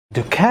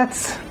Do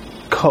cats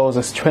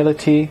cause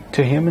sterility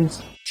to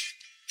humans?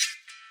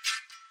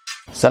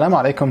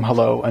 Assalamu alaikum,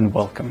 hello and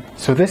welcome.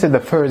 So this is the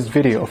first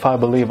video of, I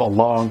believe, a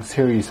long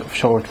series of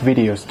short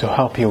videos to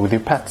help you with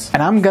your pets.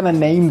 And I'm gonna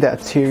name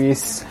that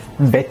series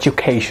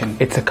Vetucation.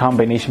 It's a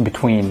combination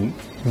between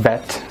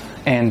vet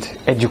and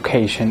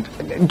education.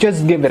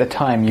 Just give it a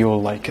time, you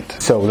will like it.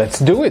 So let's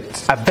do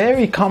it. A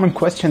very common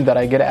question that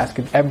I get asked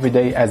every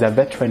day as a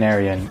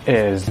veterinarian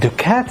is, do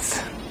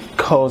cats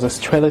cause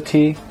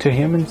sterility to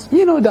humans?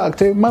 You know,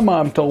 doctor, my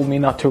mom told me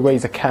not to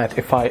raise a cat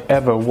if I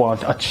ever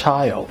want a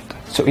child.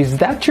 So is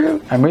that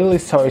true? I'm really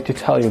sorry to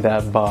tell you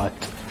that, but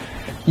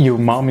your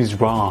mom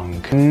is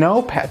wrong.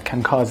 No pet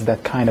can cause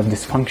that kind of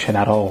dysfunction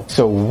at all.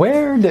 So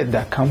where did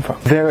that come from?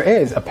 There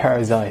is a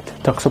parasite,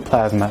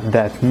 Toxoplasma,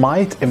 that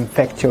might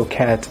infect your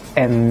cat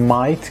and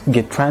might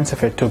get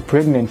transferred to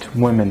pregnant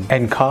women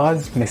and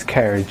cause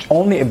miscarriage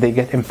only if they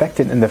get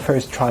infected in the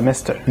first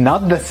trimester.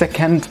 Not the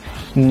second,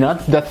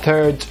 not the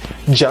third,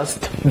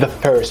 just the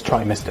first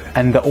trimester.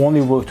 And the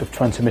only route of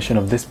transmission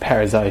of this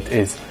parasite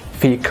is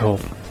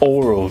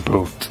fecal-oral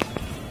route.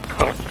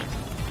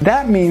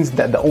 That means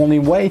that the only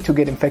way to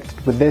get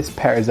infected with this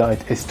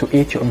parasite is to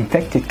eat your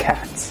infected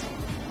cat's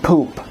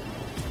poop.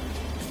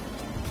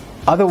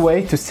 Other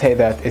way to say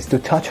that is to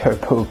touch her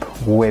poop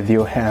with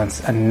your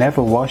hands and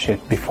never wash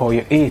it before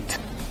you eat.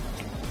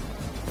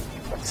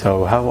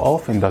 So how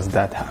often does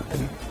that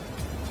happen?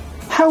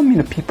 How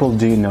many people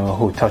do you know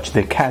who touch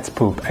their cat's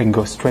poop and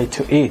go straight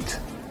to eat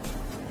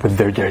with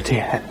their dirty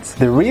hands?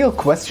 The real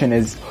question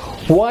is,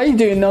 why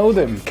do you know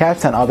them?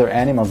 Cats and other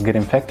animals get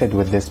infected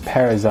with this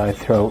parasite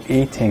through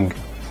eating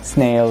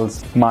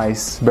snails,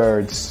 mice,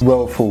 birds,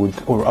 raw food,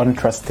 or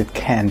untrusted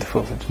canned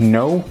food.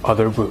 No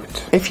other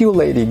route. If you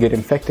lady get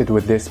infected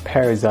with this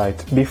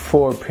parasite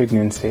before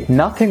pregnancy,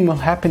 nothing will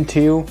happen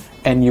to you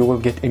and you will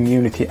get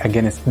immunity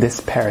against this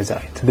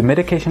parasite. The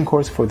medication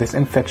course for this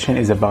infection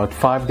is about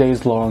 5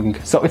 days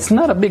long, so it's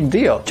not a big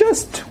deal.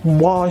 Just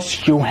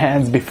wash your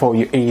hands before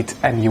you eat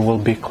and you will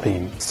be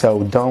clean.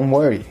 So don't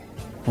worry.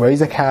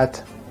 Raise a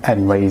cat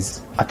and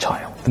raise a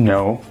child.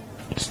 No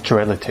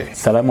sterility.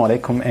 Assalamu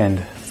alaikum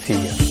and see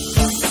ya.